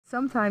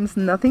Sometimes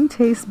nothing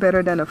tastes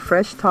better than a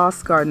fresh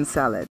tossed garden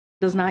salad.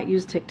 Does not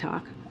use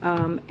TikTok,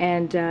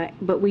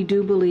 but we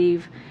do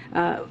believe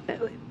that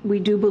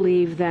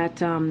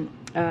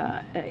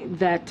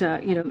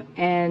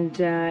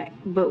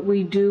but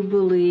we do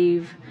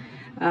believe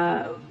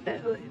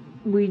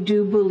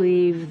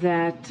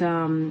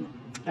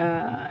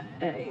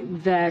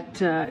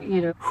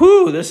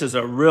Whew, this is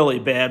a really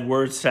bad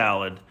word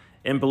salad.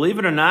 And believe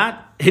it or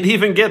not, it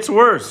even gets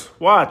worse.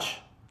 Watch.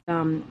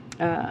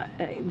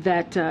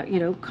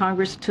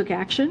 Congress took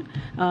action,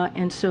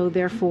 and so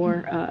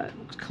therefore,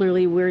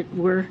 clearly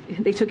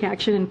they took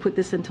action and put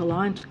this into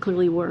law, and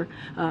clearly we're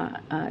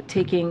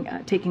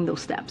taking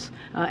those steps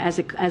as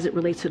it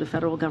relates to the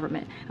federal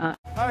government.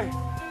 Hey,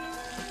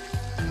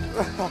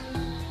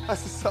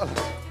 that's a salad.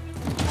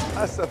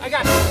 I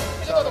got it.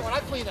 Here's another one.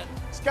 I clean it.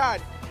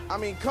 Scott, I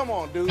mean, come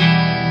on, dude.